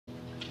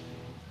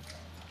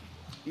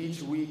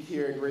Each week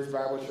here at Grace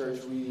Bible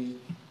Church, we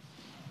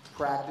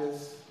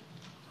practice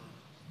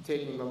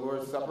taking the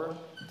Lord's Supper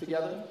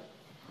together.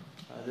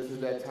 This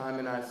is that time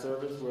in our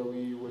service where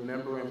we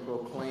remember and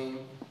proclaim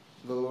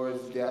the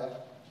Lord's death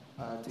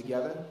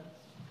together.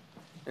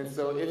 And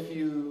so if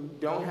you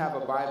don't have a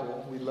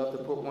Bible, we'd love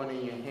to put one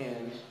in your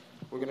hand.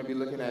 We're going to be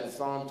looking at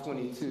Psalm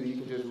 22. You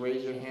can just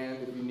raise your hand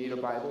if you need a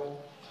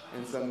Bible,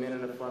 and some men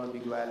in the front will be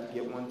glad to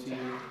get one to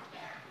you.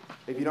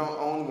 If you don't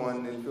own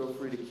one, then feel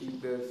free to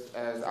keep this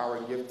as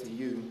our gift to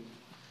you.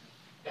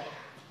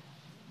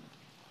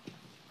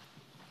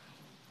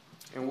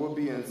 And we'll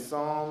be in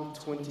Psalm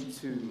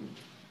 22.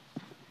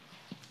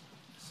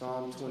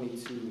 Psalm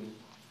 22.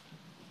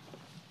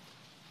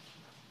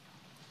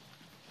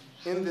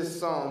 In this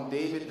psalm,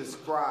 David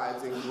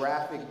describes in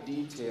graphic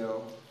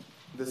detail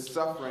the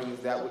sufferings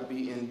that would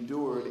be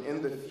endured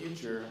in the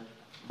future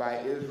by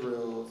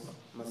Israel's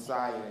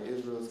Messiah,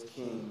 Israel's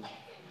King,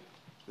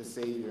 the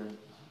Savior.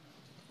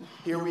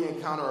 Here we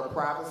encounter a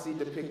prophecy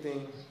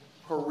depicting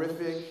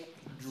horrific,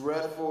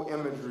 dreadful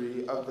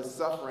imagery of the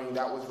suffering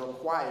that was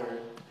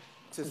required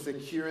to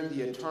secure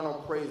the eternal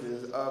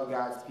praises of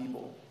God's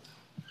people.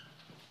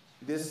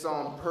 This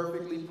psalm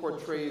perfectly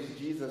portrays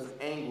Jesus'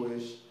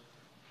 anguish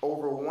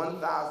over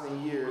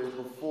 1,000 years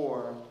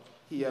before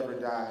he ever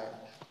died.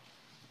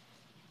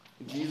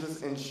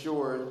 Jesus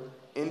ensured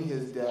in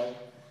his death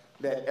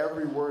that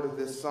every word of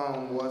this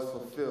psalm was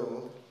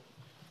fulfilled.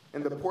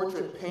 And the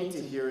portrait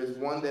painted here is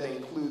one that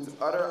includes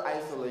utter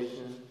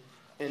isolation,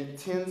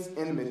 intense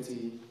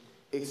enmity,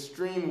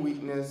 extreme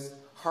weakness,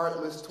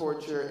 heartless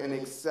torture, and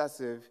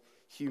excessive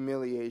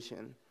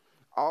humiliation.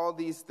 All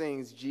these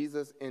things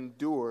Jesus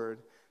endured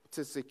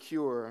to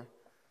secure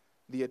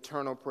the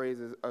eternal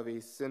praises of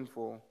a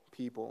sinful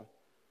people.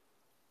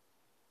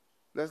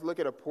 Let's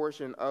look at a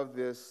portion of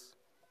this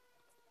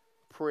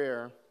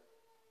prayer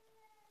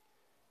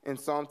in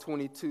Psalm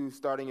 22,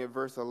 starting at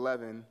verse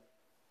 11.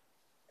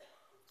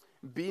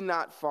 Be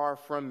not far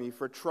from me,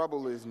 for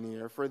trouble is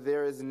near, for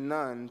there is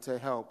none to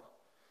help.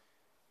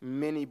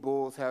 Many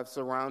bulls have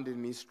surrounded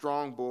me,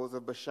 strong bulls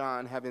of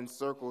Bashan have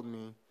encircled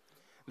me.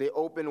 They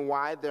open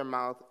wide their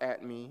mouth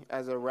at me,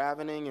 as a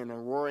ravening and a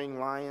roaring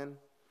lion.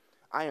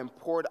 I am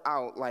poured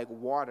out like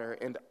water,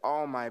 and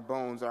all my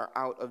bones are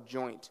out of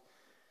joint.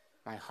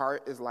 My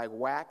heart is like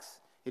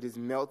wax, it is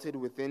melted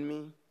within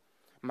me.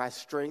 My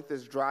strength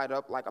is dried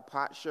up like a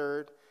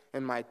potsherd,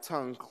 and my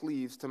tongue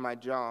cleaves to my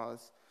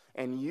jaws.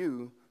 And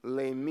you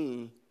lay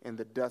me in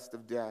the dust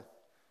of death.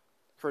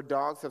 For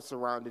dogs have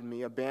surrounded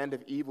me, a band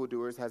of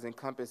evildoers has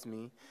encompassed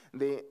me.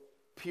 They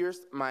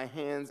pierced my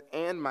hands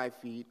and my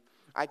feet.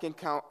 I can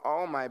count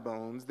all my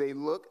bones. They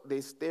look,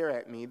 they stare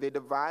at me. They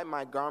divide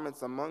my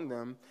garments among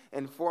them,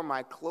 and for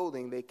my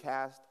clothing they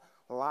cast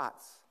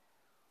lots.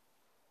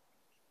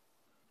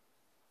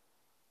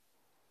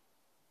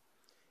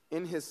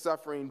 In his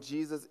suffering,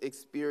 Jesus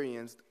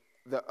experienced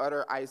the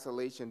utter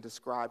isolation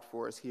described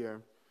for us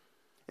here.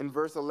 In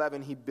verse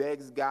 11, he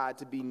begs God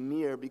to be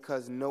near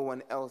because no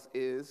one else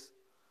is.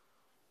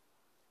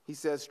 He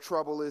says,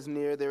 trouble is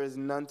near, there is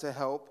none to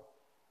help.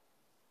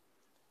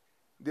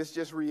 This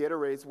just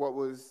reiterates what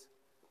was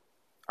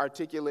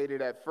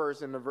articulated at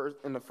first in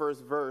the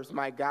first verse.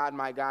 My God,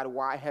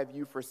 why have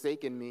you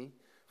forsaken me?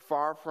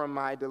 Far from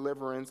my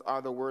deliverance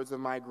are the words of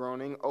my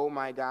groaning. Oh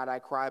my God, I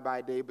cry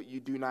by day, but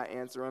you do not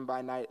answer, and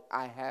by night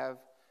I have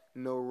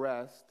no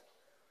rest.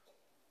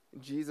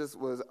 Jesus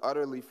was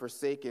utterly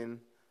forsaken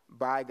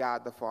by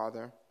God the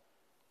Father.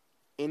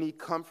 Any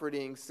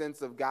comforting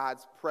sense of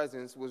God's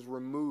presence was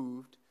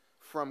removed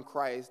from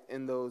Christ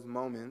in those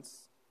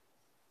moments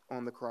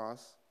on the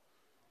cross.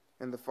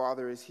 And the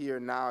Father is here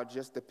now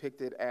just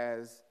depicted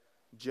as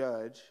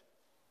judge.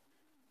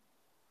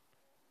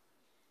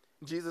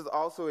 Jesus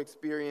also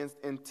experienced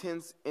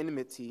intense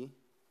enmity.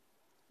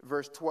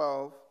 Verse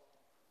 12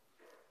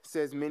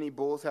 says, many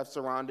bulls have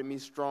surrounded me,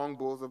 strong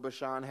bulls of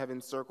Bashan have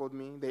encircled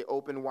me. They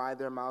open wide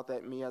their mouth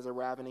at me as a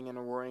ravening and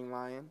a roaring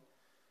lion.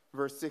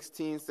 Verse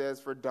 16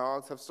 says, for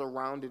dogs have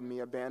surrounded me,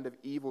 a band of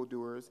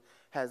evildoers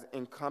has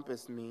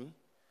encompassed me.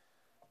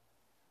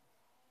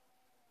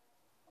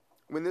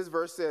 When this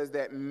verse says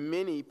that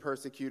many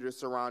persecutors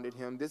surrounded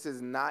him, this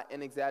is not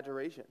an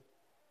exaggeration.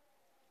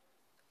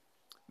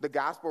 The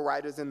gospel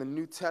writers in the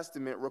New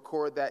Testament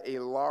record that a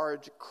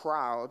large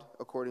crowd,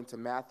 according to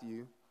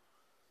Matthew,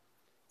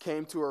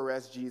 came to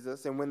arrest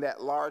Jesus, and when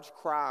that large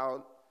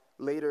crowd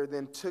later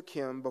then took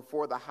him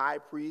before the high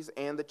priest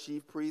and the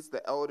chief priests,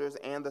 the elders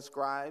and the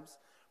scribes,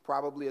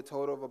 probably a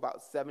total of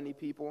about 70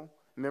 people,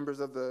 members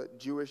of the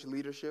Jewish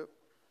leadership.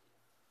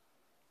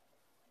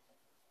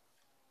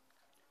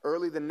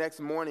 Early the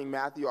next morning,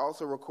 Matthew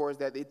also records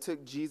that they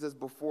took Jesus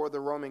before the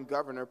Roman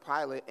governor,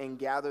 Pilate, and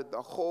gathered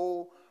the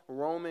whole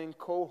Roman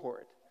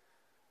cohort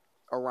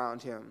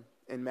around him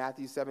in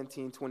Matthew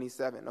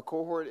 17:27. A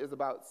cohort is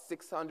about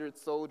 600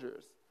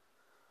 soldiers.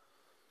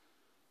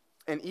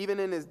 And even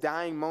in his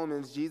dying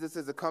moments, Jesus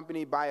is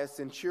accompanied by a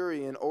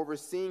centurion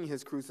overseeing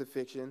his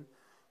crucifixion,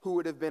 who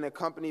would have been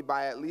accompanied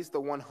by at least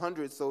the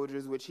 100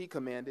 soldiers which he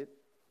commanded.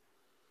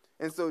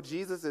 And so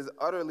Jesus is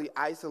utterly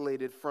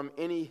isolated from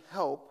any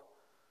help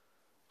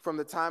from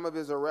the time of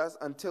his arrest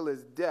until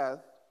his death,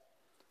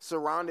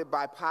 surrounded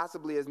by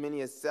possibly as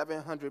many as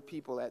 700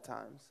 people at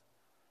times.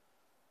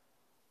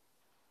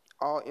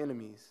 All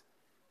enemies.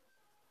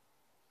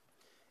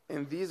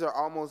 And these are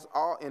almost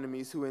all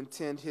enemies who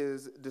intend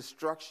his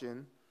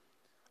destruction,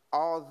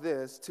 all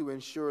this to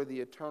ensure the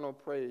eternal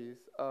praise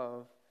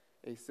of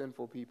a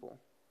sinful people.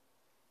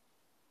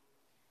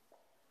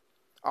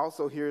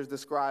 Also, here is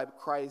described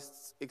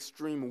Christ's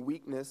extreme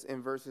weakness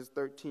in verses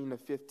 13 to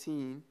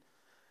 15.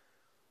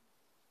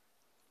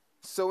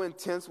 So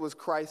intense was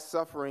Christ's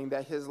suffering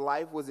that his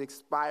life was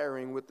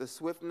expiring with the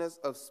swiftness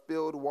of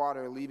spilled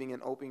water leaving an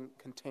open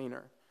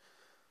container.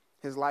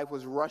 His life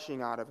was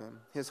rushing out of him.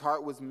 His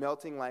heart was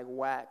melting like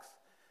wax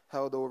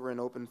held over an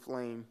open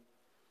flame.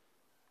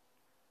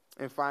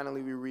 And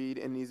finally, we read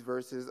in these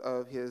verses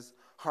of his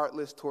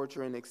heartless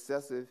torture and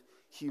excessive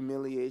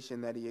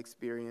humiliation that he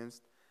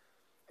experienced.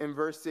 In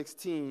verse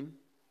 16,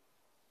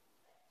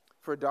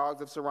 for dogs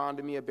have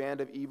surrounded me, a band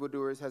of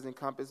evildoers has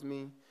encompassed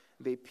me.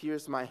 They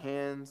pierced my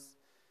hands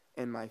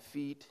and my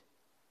feet.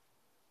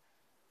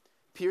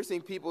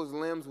 Piercing people's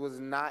limbs was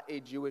not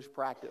a Jewish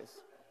practice.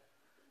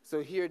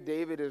 So here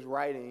David is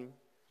writing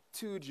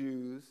to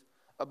Jews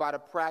about a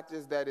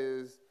practice that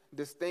is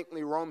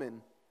distinctly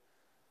Roman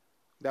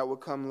that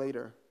would come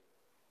later,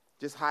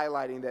 just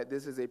highlighting that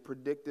this is a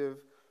predictive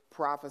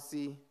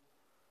prophecy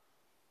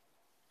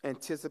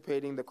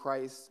anticipating the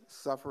Christ's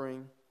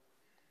suffering.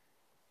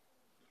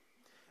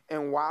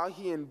 And while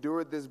he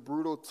endured this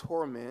brutal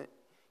torment,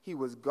 he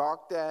was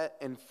gawked at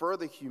and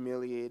further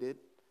humiliated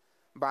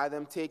by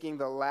them taking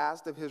the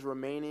last of his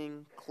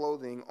remaining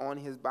clothing on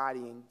his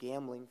body and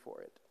gambling for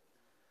it.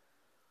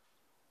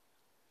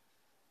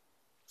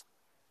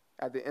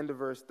 At the end of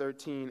verse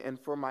 13, and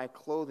for my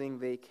clothing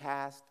they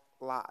cast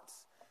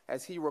lots.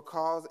 As he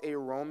recalls a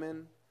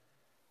Roman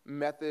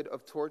method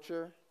of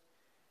torture,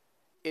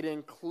 it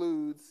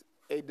includes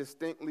a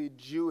distinctly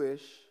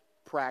Jewish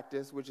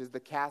practice, which is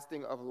the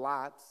casting of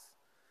lots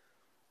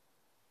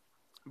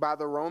by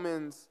the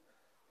Romans,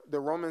 the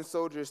Roman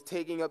soldiers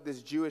taking up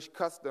this Jewish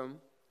custom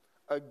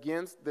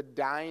against the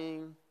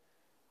dying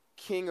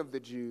king of the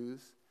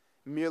Jews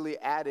merely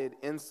added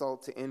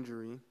insult to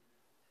injury.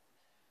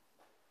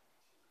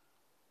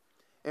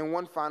 And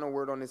one final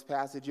word on this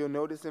passage, you'll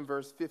notice in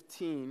verse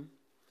 15,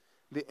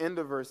 the end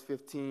of verse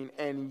 15,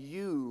 and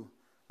you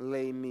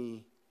lay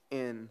me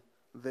in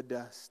the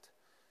dust.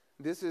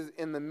 This is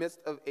in the midst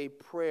of a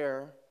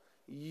prayer,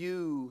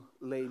 you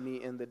lay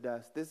me in the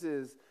dust. This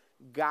is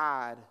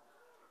God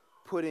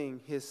putting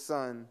his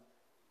son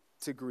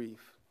to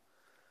grief.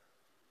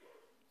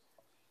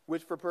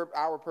 Which for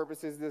our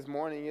purposes this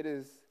morning, it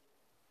is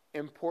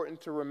important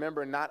to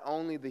remember not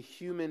only the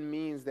human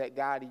means that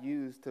God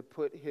used to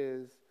put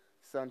his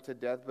son to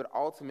death, but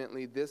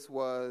ultimately this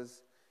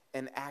was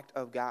an act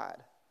of God.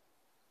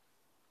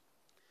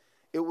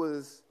 It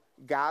was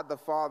God the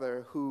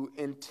Father who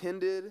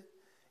intended,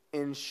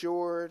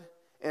 ensured,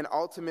 and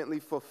ultimately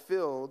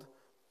fulfilled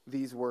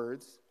these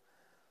words.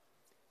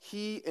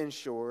 He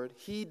ensured,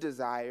 he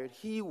desired,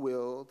 he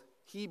willed,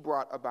 he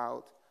brought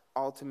about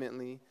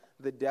ultimately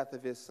the death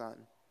of his son.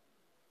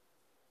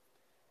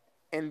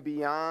 And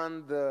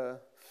beyond the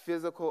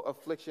physical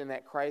affliction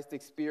that Christ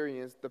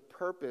experienced, the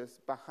purpose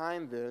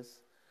behind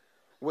this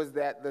was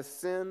that the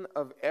sin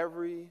of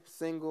every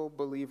single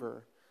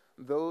believer,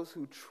 those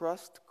who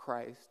trust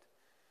Christ,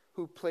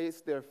 who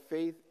place their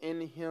faith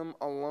in him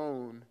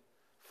alone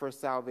for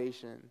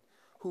salvation,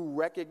 who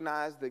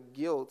recognize the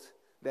guilt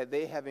that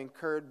they have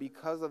incurred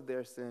because of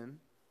their sin,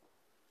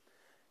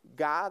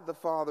 God the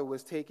Father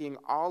was taking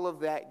all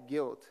of that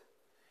guilt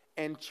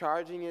and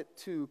charging it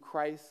to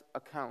Christ's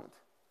account,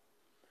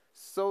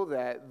 so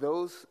that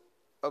those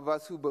of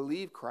us who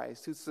believe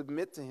Christ, who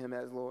submit to him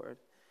as Lord,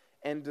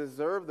 and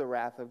deserve the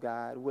wrath of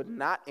God, would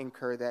not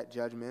incur that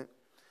judgment,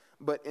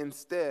 but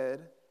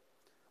instead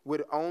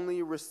would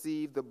only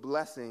receive the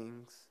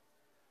blessings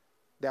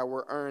that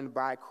were earned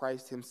by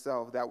Christ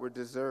himself, that were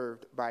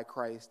deserved by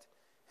Christ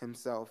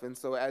himself. And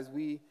so as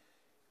we,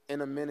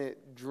 in a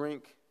minute,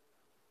 drink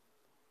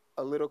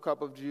a little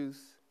cup of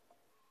juice,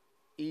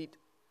 eat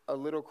a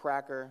little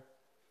cracker,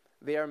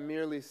 they are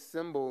merely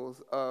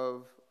symbols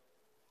of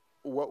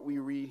what we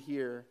read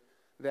here,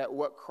 that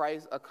what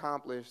Christ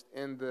accomplished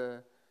in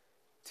the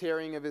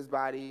tearing of his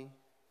body,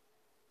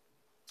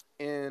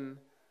 in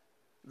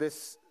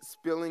this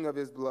spilling of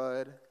his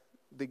blood,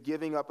 the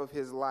giving up of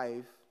his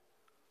life,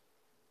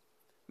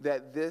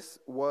 that this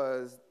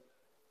was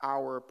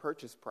our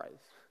purchase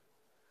price.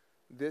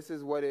 This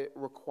is what it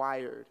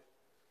required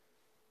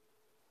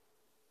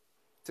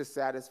to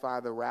satisfy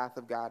the wrath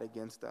of God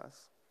against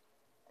us.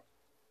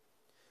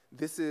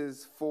 This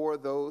is for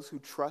those who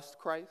trust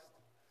Christ.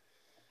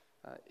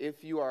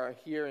 If you are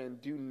here and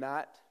do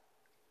not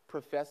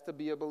profess to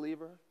be a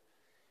believer,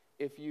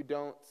 if you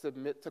don't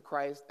submit to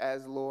Christ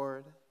as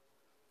Lord,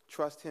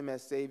 trust him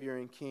as Savior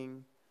and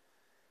King,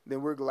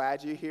 then we're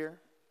glad you're here.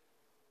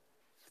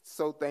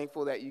 So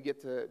thankful that you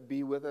get to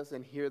be with us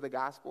and hear the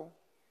gospel.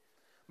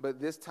 but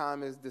this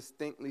time is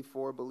distinctly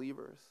for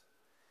believers.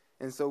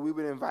 And so we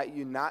would invite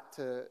you not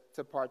to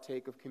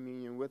partake of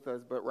communion with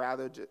us, but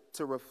rather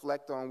to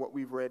reflect on what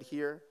we've read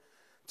here,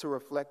 to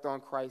reflect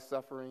on Christ's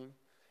suffering,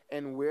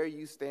 and where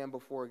you stand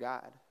before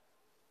God.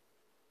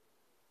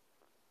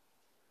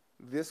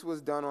 This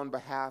was done on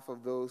behalf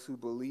of those who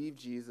believe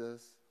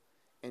Jesus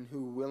and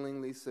who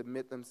willingly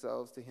submit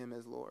themselves to him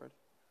as Lord.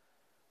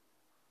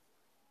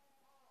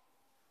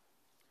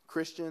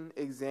 Christian,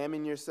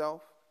 examine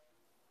yourself.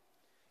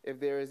 If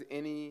there is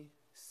any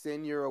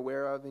sin you're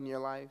aware of in your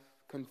life,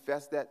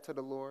 confess that to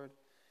the Lord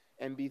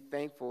and be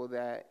thankful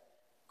that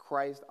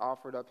Christ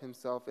offered up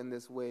himself in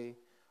this way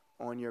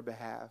on your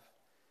behalf.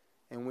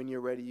 And when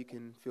you're ready, you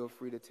can feel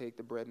free to take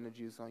the bread and the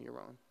juice on your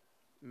own.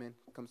 Amen.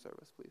 Come serve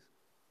us, please.